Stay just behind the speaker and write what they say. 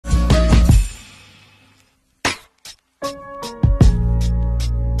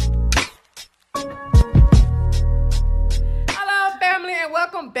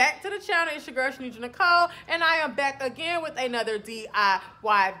back to the channel. It's your girl Shanisha Nicole, and I am back again with another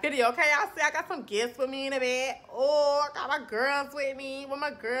DIY video. Okay, y'all see I got some guests with me in the bed. Oh, I got my girls with me. Where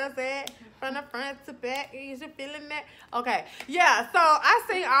my girls at? From the front to back. Is you feeling that? Okay, yeah. So I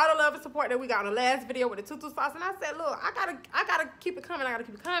seen all the love and support that we got on the last video with the tutu sauce, and I said, look, I gotta keep it coming. I gotta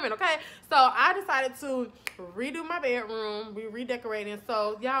keep it coming. Okay, so I decided to redo my bedroom. We redecorating.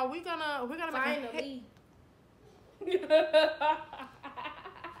 So y'all, we're gonna finally.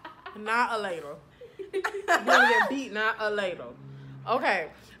 Not a ladle. Get beat, not a ladle. Okay,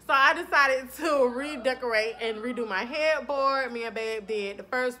 so I decided to redecorate and redo my headboard. Me and Babe did the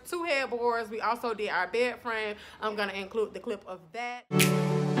first 2 headboards. We also did our bed frame. I'm gonna include the clip of that.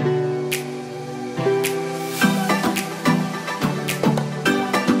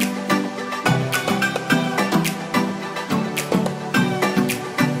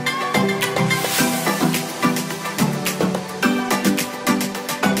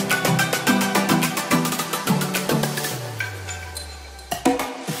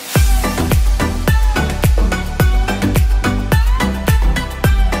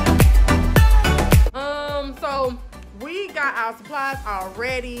 Our supplies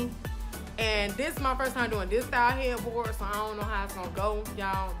already, and this is my first time doing this style headboard, so I don't know how it's gonna go.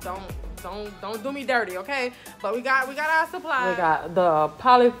 Y'all don't do me dirty, okay? But we got our supplies. We got the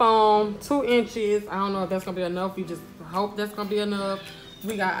polyfoam 2 inches. I don't know if that's gonna be enough. We just hope that's gonna be enough.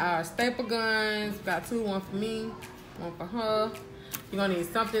 We got our staple guns. We got 2, one for me, one for her. You're gonna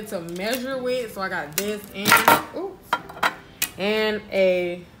need something to measure with, so I got this and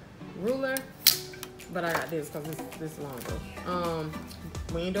a ruler. But I got this because this longer.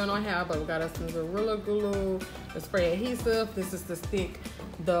 We ain't doing no hair, but we got us some Gorilla Glue, the spray adhesive. This is to stick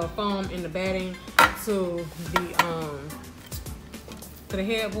the foam in the batting to the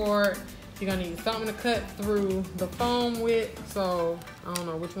headboard. You're gonna need something to cut through the foam with. So I don't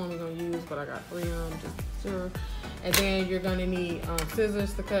know which one we're gonna use, but I got 3 of them, just sure. And then you're gonna need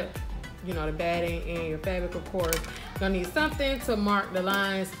scissors to cut, you know, the batting, and your fabric, of course. You're gonna need something to mark the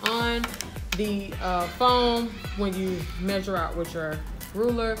lines on the foam when you measure out with your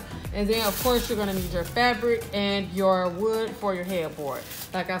ruler. And then of course you're gonna need your fabric and your wood for your headboard.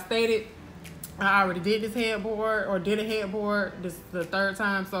 Like I stated, I already did this headboard, or did a headboard. This is the 3rd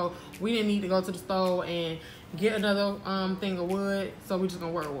time, so we didn't need to go to the store and get another thing of wood. So we're just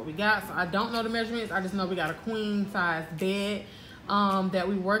gonna work with what we got. So I don't know the measurements. I just know we got a queen size bed that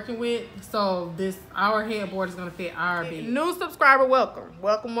we working with, so our headboard is gonna fit our bed. New subscriber, welcome.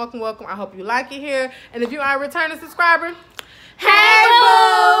 I hope you like it here, and if you are a returning subscriber, hey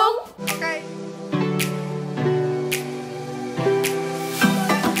boo. Okay.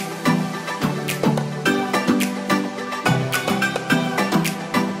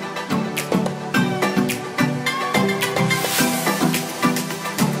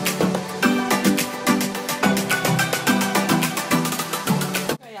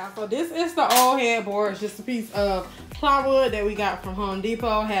 So this is the old headboard. It's just a piece of plywood that we got from Home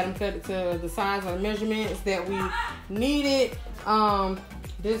Depot. Had them cut it to the size of the measurements that we needed.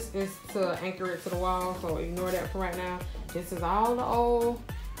 This is to anchor it to the wall, so ignore that for right now. This is all the old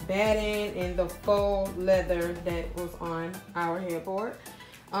batting and the faux leather that was on our headboard.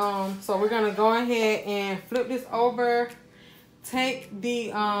 So we're gonna go ahead and flip this over, take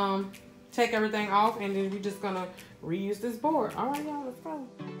everything off, and then we're just gonna reuse this board. All right, y'all, let's go.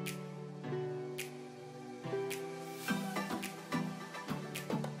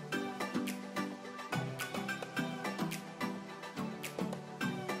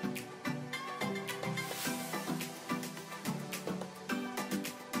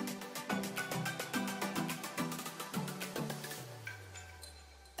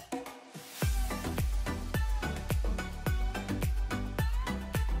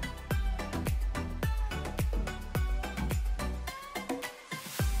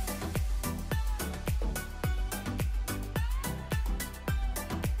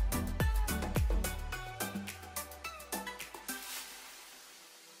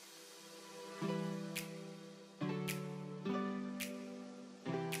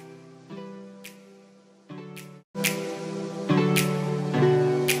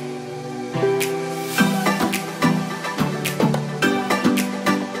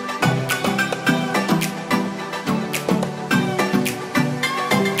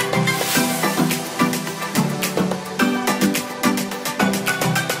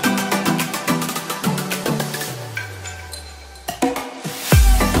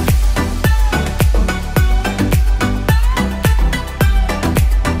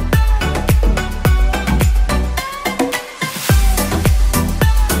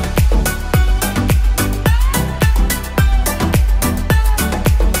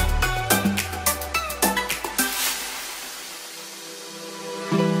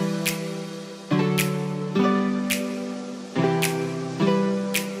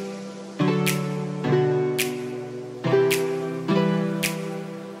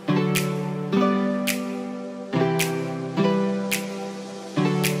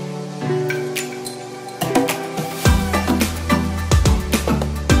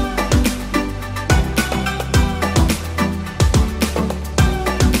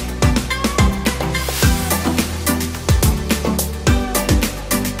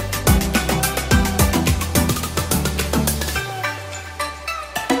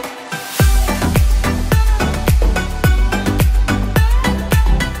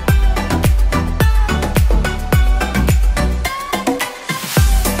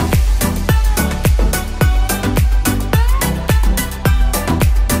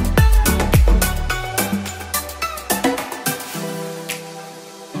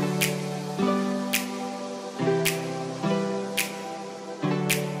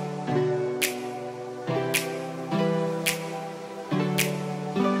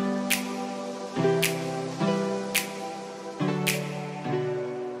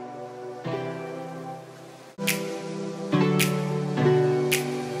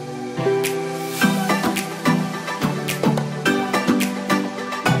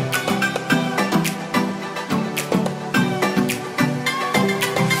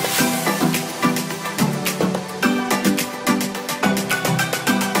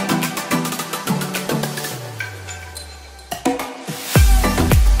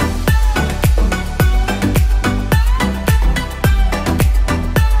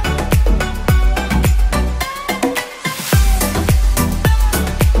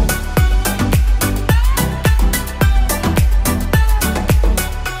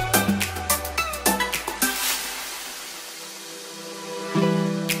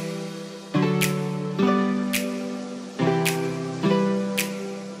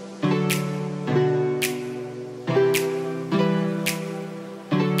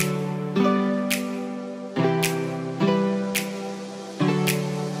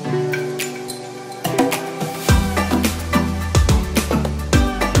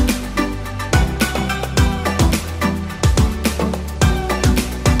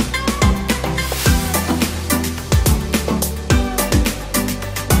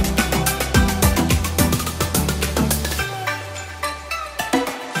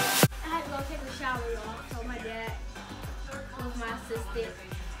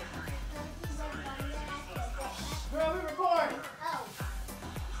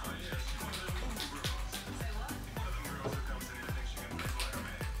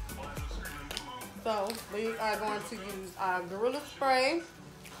 So we are going to use our Gorilla Spray.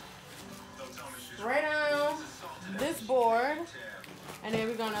 Spray down this board. And then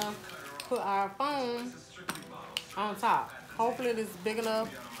we're gonna put our foam on top. Hopefully it is big enough.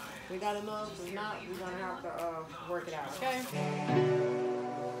 We got enough. If not, we're gonna have to work it out, okay?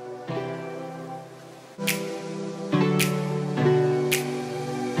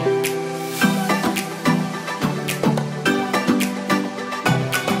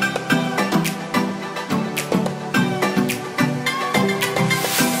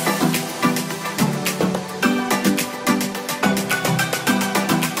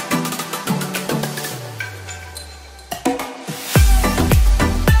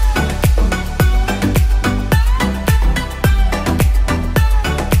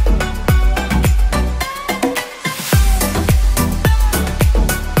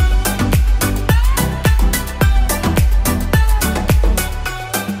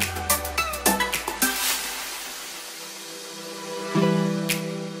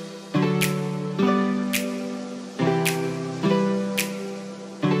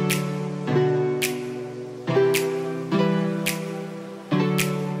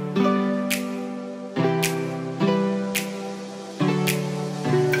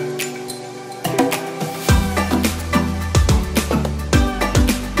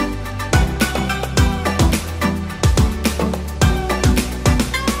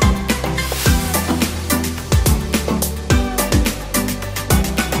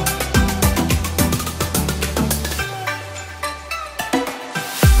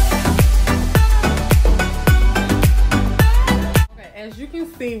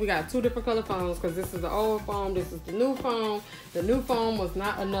 We got two different color foams because this is the old foam, this is the new foam. The new foam was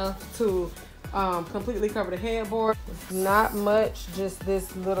not enough to completely cover the headboard. It's not much, just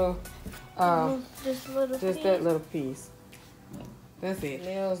this little just that little piece. That's it.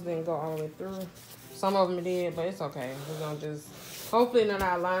 Nails didn't go all the way through. Some of them did, but it's okay. We're gonna just, hopefully none of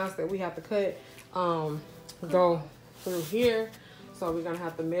our lines that we have to cut go through here. So we're gonna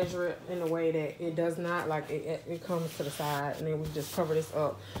have to measure it in a way that it does not, like it comes to the side, and then we just cover this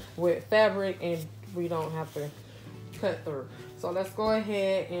up with fabric and we don't have to cut through. So let's go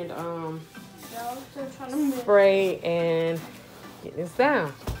ahead and spray and get this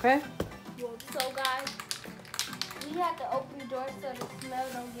down, okay? Well, so guys, we have to open the door so the smell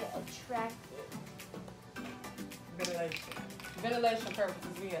don't get attracted. Ventilation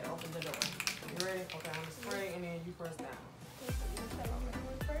purposes, we had to open the door. You ready? Okay, I'm gonna spray and then you press down. Make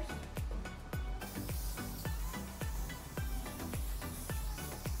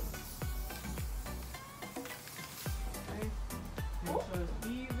sure it's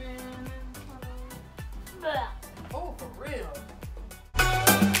even. Oh, for real.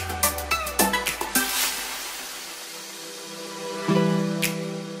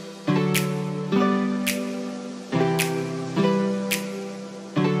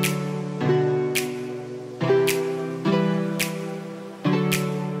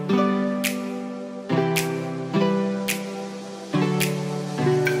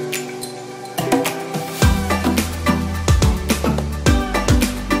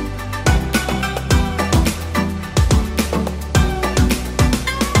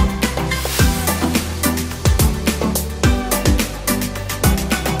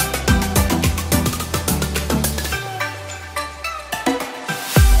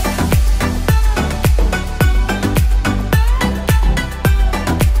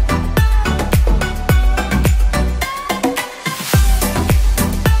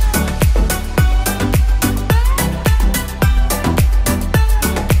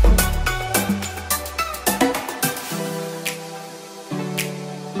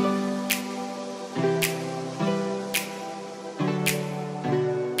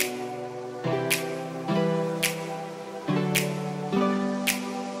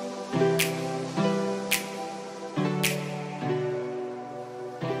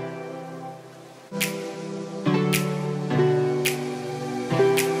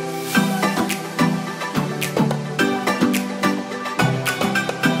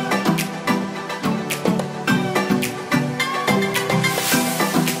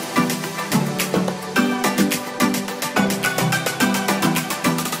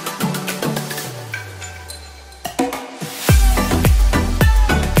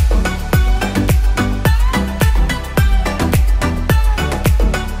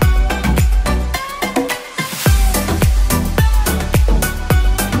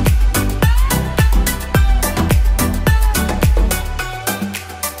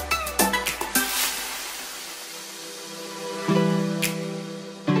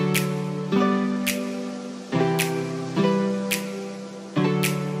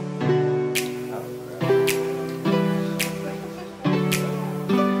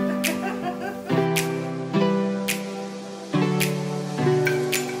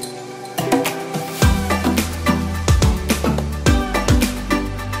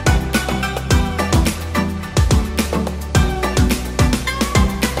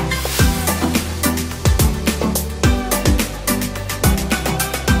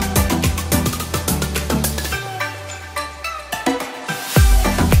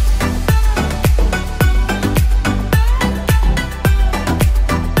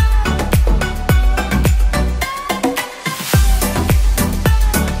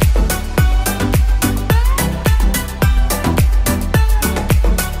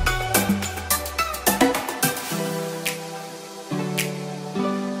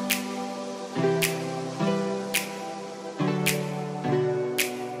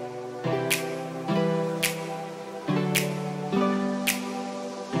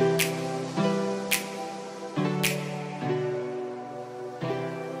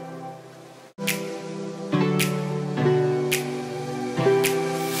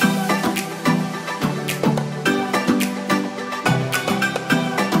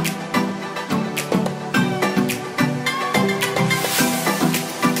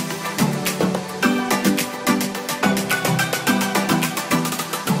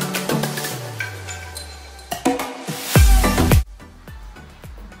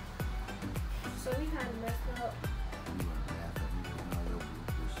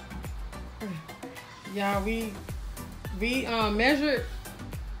 Y'all, we measured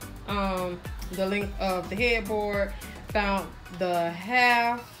the length of the headboard, found the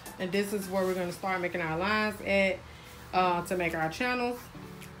half, and this is where we're going to start making our lines at to make our channels.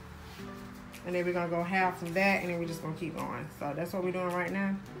 And then we're going to go half of that, and then we're just going to keep going. So that's what we're doing right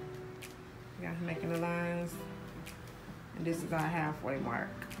now. Yeah, making the lines. And this is our halfway mark.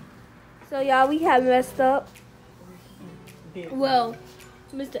 So y'all, we have messed up. Yeah. Well,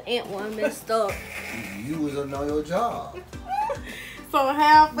 Mr. Antwan messed up. You was on your job. So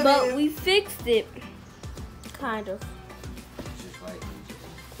half of But this. we fixed it. Kind of. Just like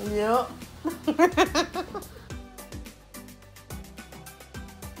Yep.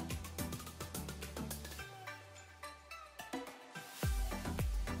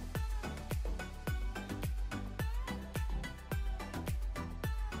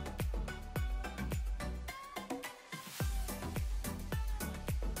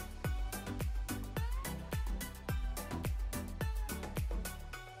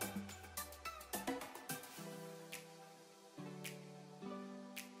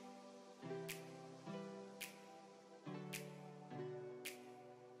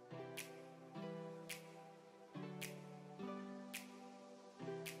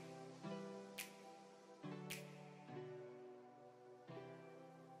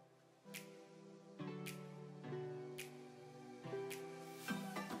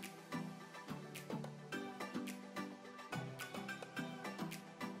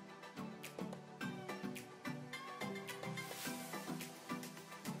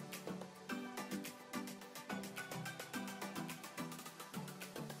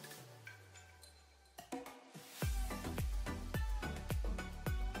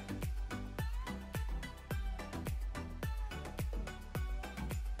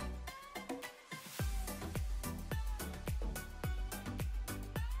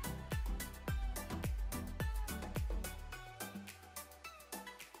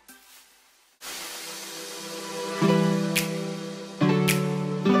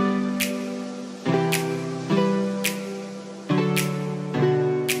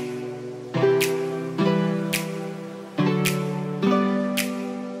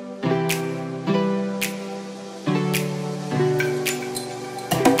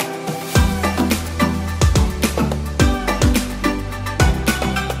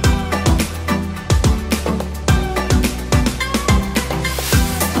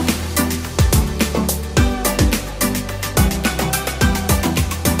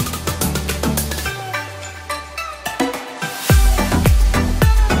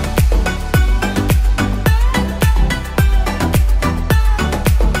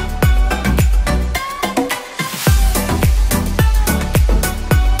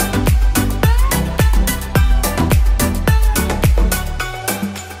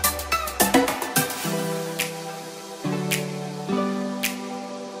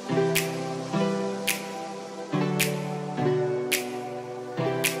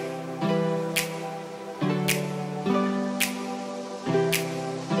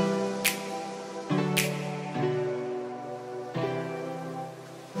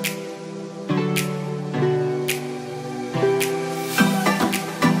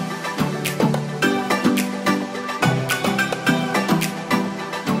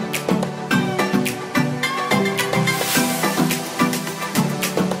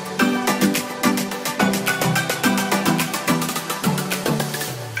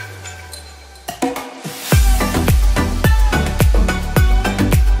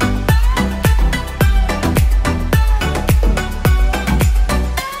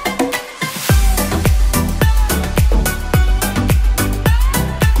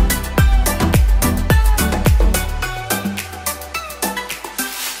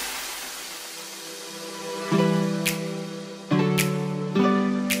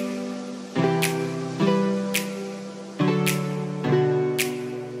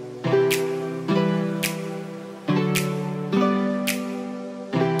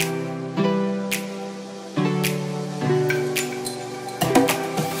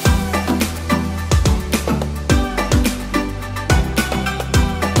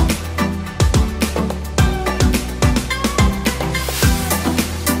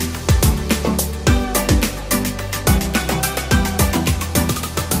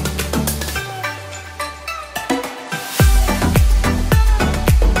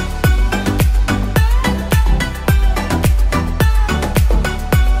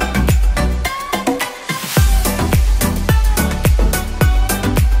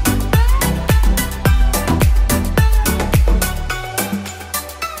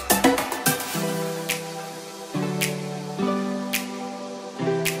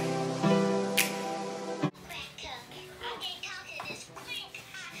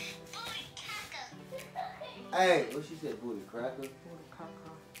 cracker? Booty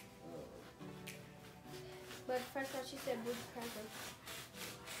caca. But first time she said booty cracker.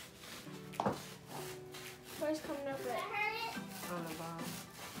 First coming up like On the bottom.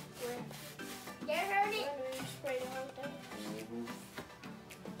 where? That hurt it? When you spray the whole thing. Mm-hmm.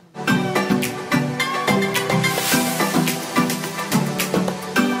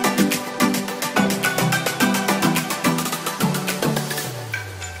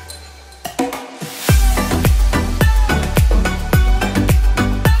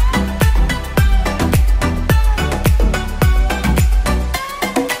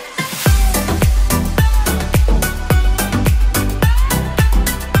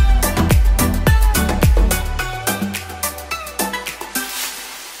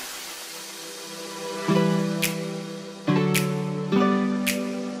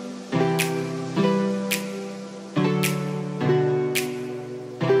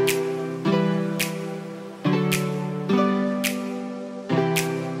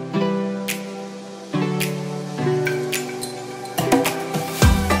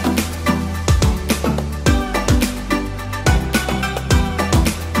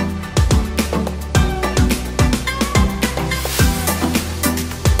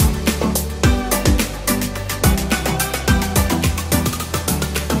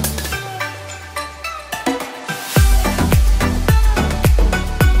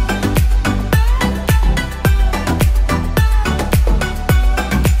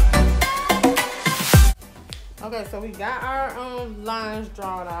 Okay, so we got our lines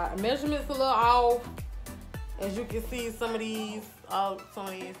drawn out. Measurements a little off. As you can see, some of these,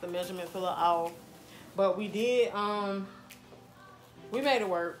 the measurements a little off. But we did, we made it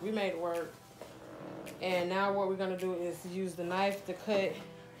work. We made it work. And now what we're gonna do is use the knife to cut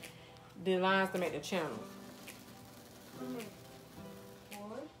the lines to make the channels.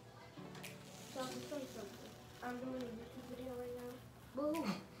 What? Something. I'm doing a YouTube video right now. Boo.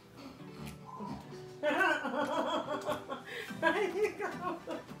 How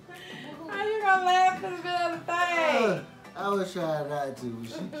you gonna laugh at the other thing? I was trying not to, but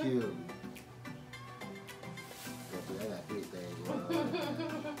she killed me. I got big things going on.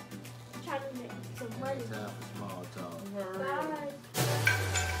 Trying to make some money. Time for small talk. Bye.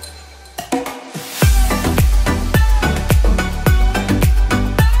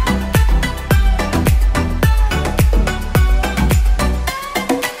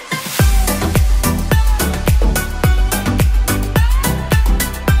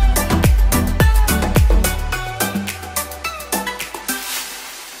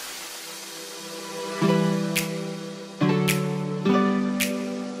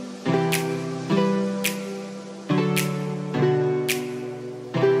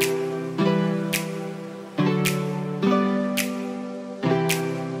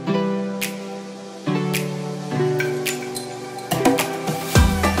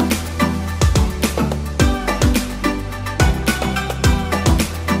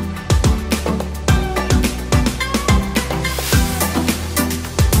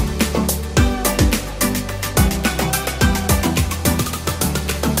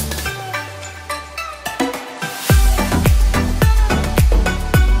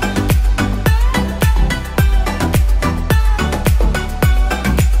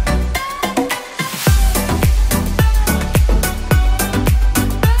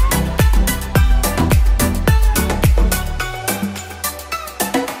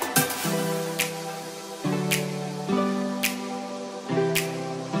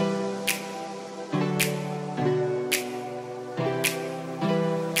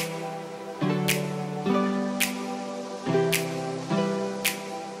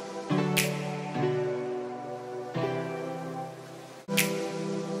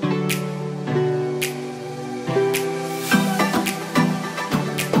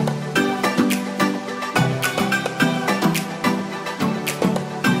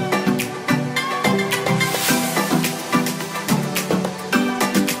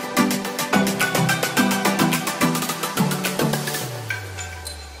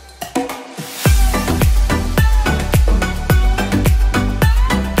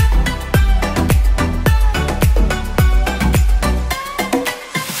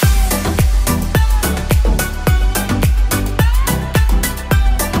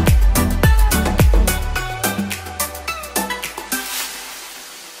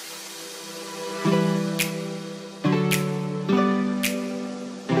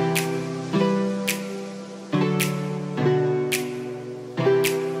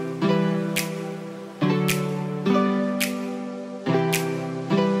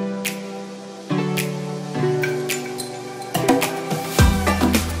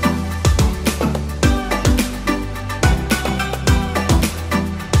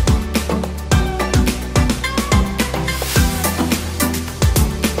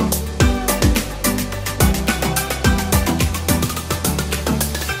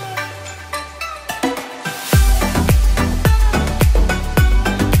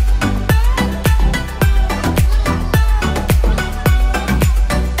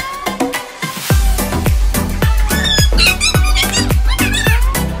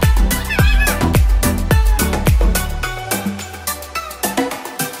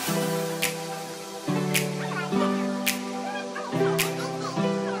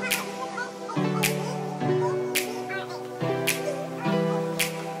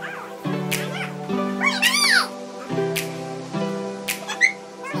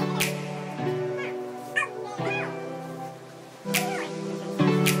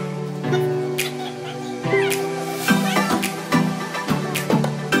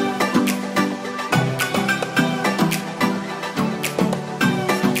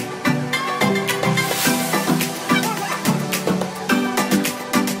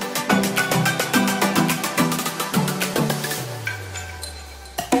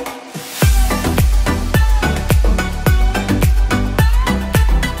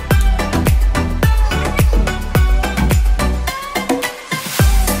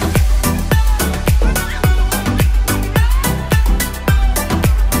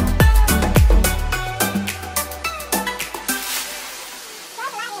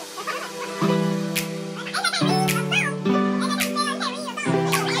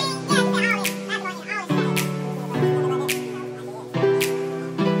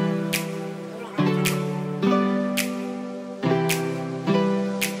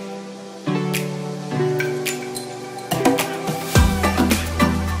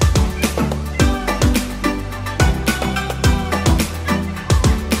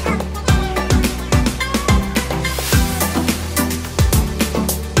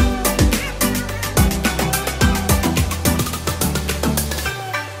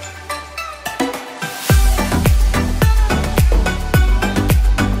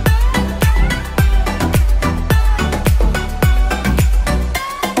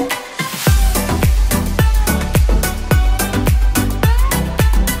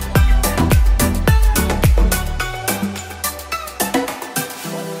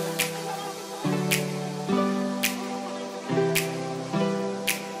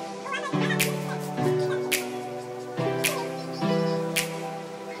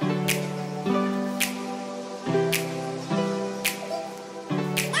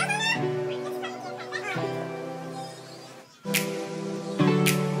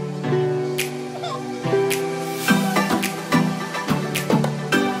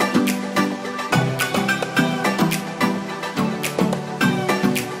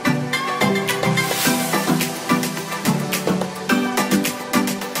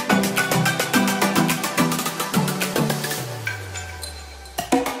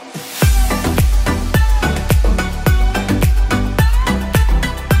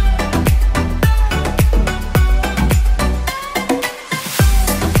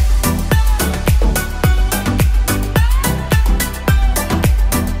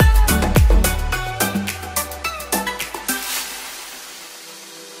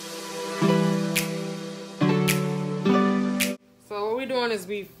 we're doing is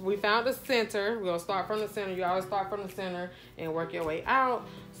we found the center. We're gonna start from the center. You always start from the center and work your way out.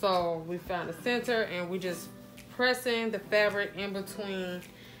 So we found the center and we just pressing the fabric in between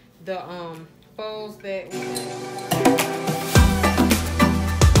the folds that we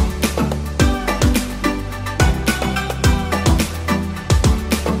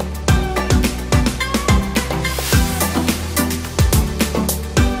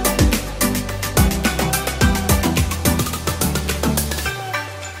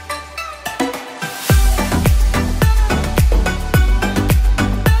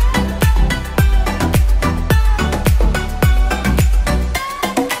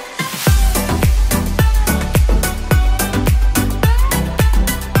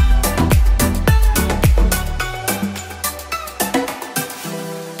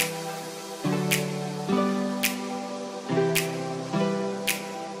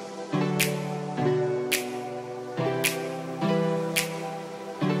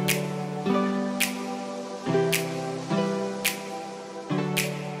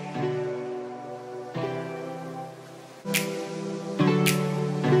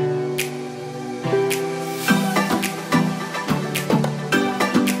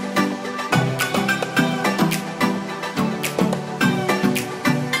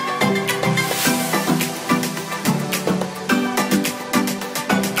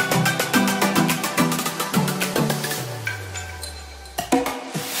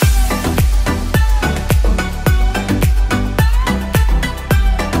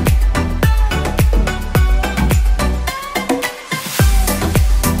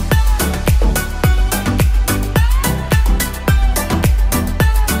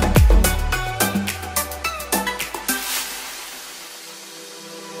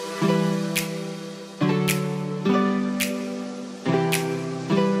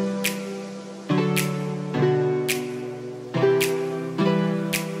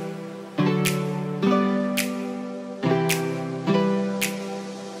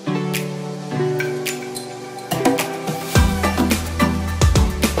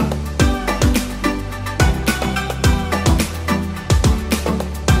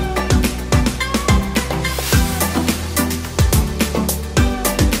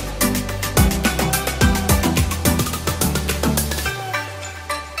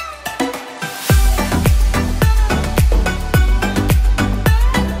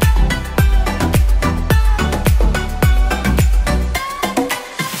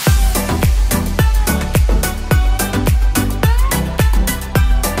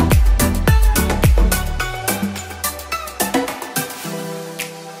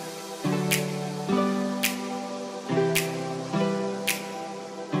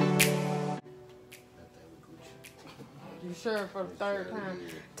sure for the third time.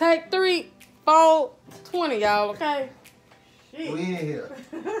 Take 3, fold, 20, y'all, okay? Shit. We in here.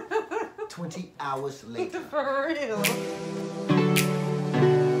 20 hours later. For real.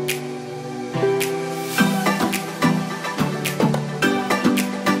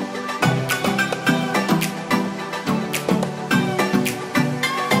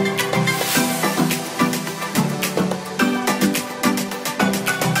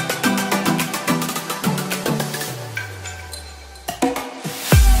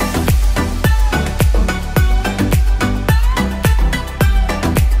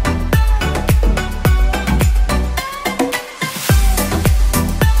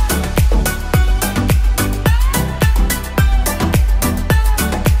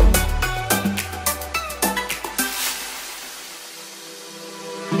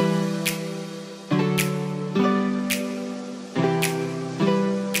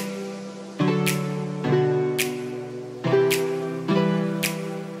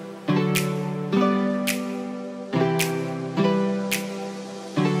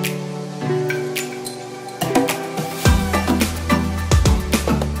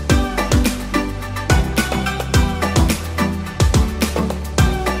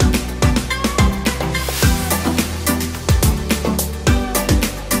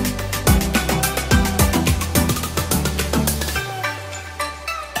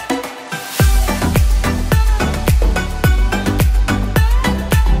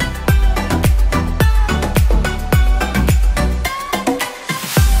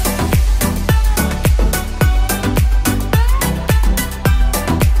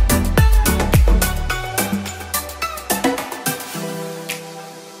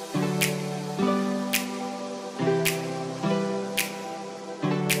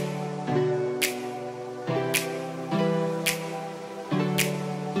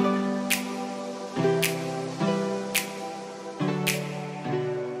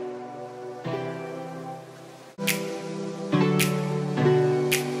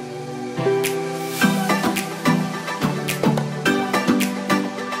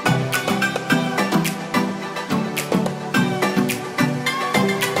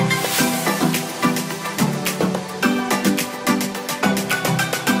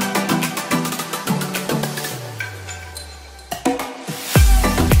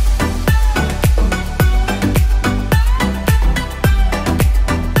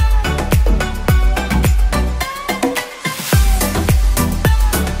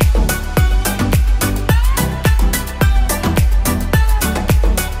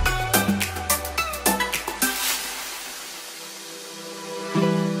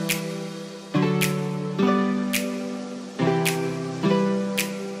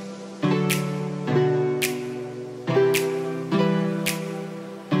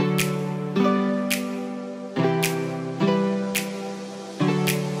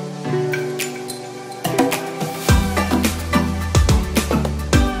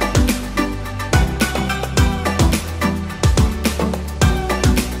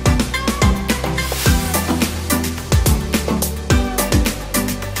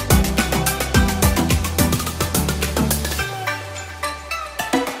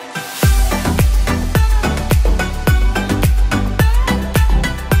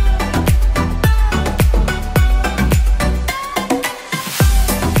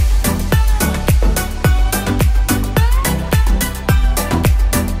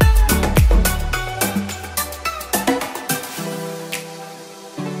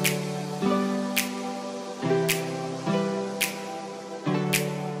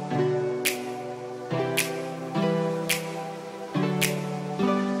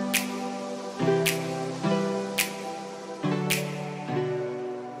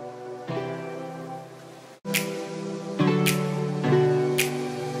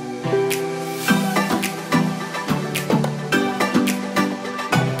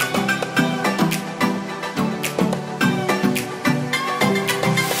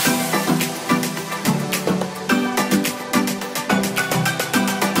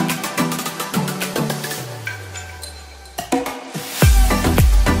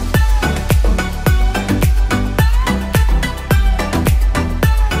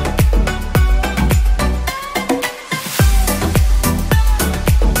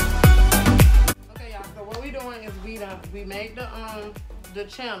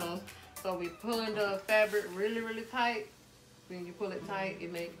 channels. So we pulling the fabric really tight. When you pull it tight,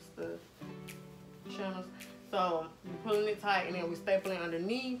 it makes the channels. So we're pulling it tight, and then we staple it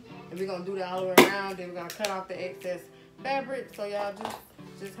underneath, and we're gonna do that all the way around. Then we're gonna cut off the excess fabric. So y'all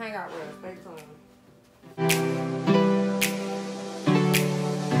just hang out with us. Stay tuned.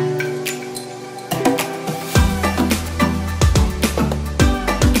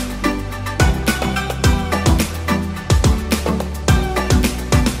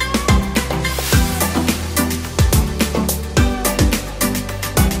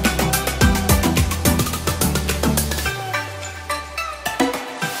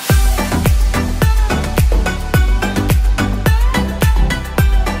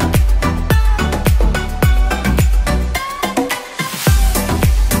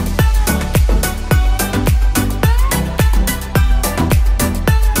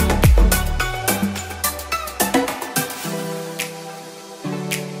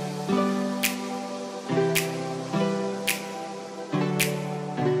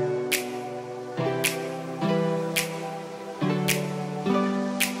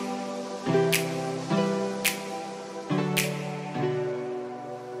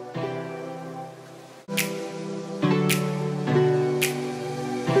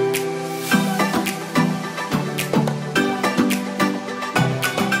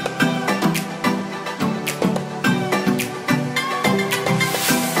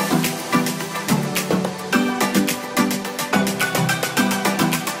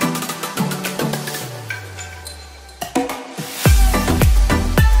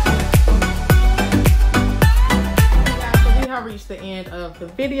 Reached the end of the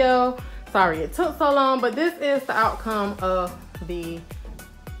video. Sorry it took so long, but this is the outcome of the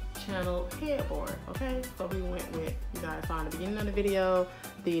channel headboard. Okay, so we went with, you guys saw in the beginning of the video,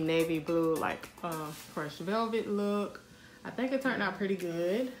 the navy blue like crushed velvet look. I think it turned out pretty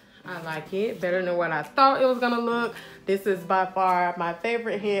good. I like it better than what I thought it was gonna look. This is by far my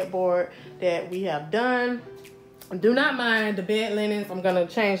favorite headboard that we have done. Do not mind the bed linens. I'm gonna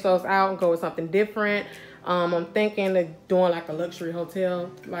change those out and go with something different. I'm thinking of doing like a luxury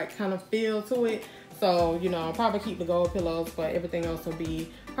hotel like kind of feel to it. So, you know, I'll probably keep the gold pillows, but everything else will be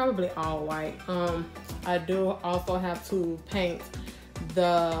probably all white. I do also have to paint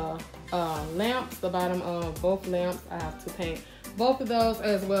the lamps, the bottom of both lamps. I have to paint both of those,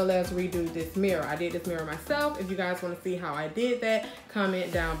 as well as redo this mirror. I did this mirror myself. If you guys want to see how I did that,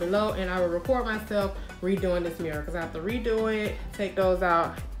 comment down below, and I will record myself redoing this mirror because I have to redo it, take those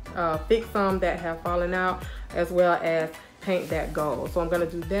out, fix some that have fallen out, as well as paint that gold. So I'm gonna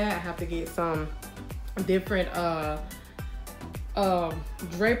do that. I have to get some different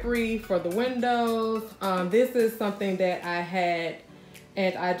drapery for the windows. This is something that I had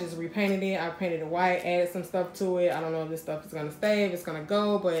and I just repainted it. I painted it white, added some stuff to it. I don't know if this stuff is gonna stay, if it's gonna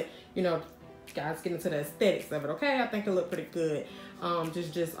go, but you know, guys, get into the aesthetics of it. Okay, I think it looked pretty good. I'll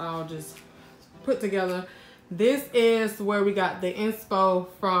just put together. This is where we got the inspo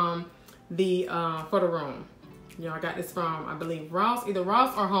from the for the room. You know, I got this from, I believe, Ross, either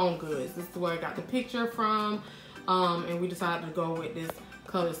Ross or Home Goods. This is where I got the picture from, and we decided to go with this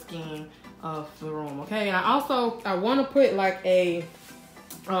color scheme of the room. Okay, and I want to put like a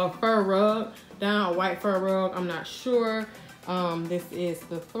fur rug down, a white fur rug. I'm not sure. This is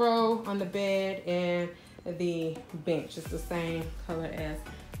the throw on the bed, and the bench is the same color as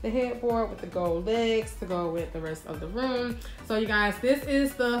the headboard with the gold legs to go with the rest of the room. So you guys, this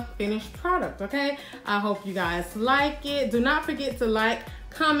is the finished product. Okay, I hope you guys like it. Do not forget to like,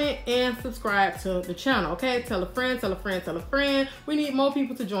 comment, and subscribe to the channel. Okay, tell a friend, tell a friend, tell a friend. We need more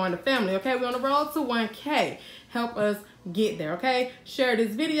people to join the family. Okay, we're on the road to 1K. Help us get there. Okay, share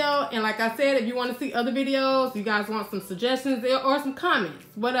this video, and like I said, if you want to see other videos, you guys want some suggestions or some comments,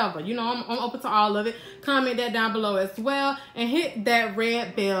 whatever, you know, I'm open to all of it. Comment that down below as well, and hit that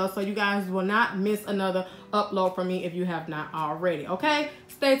red bell so you guys will not miss another upload from me if you have not already. Okay,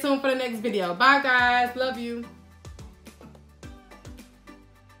 stay tuned for the next video. Bye guys, love you.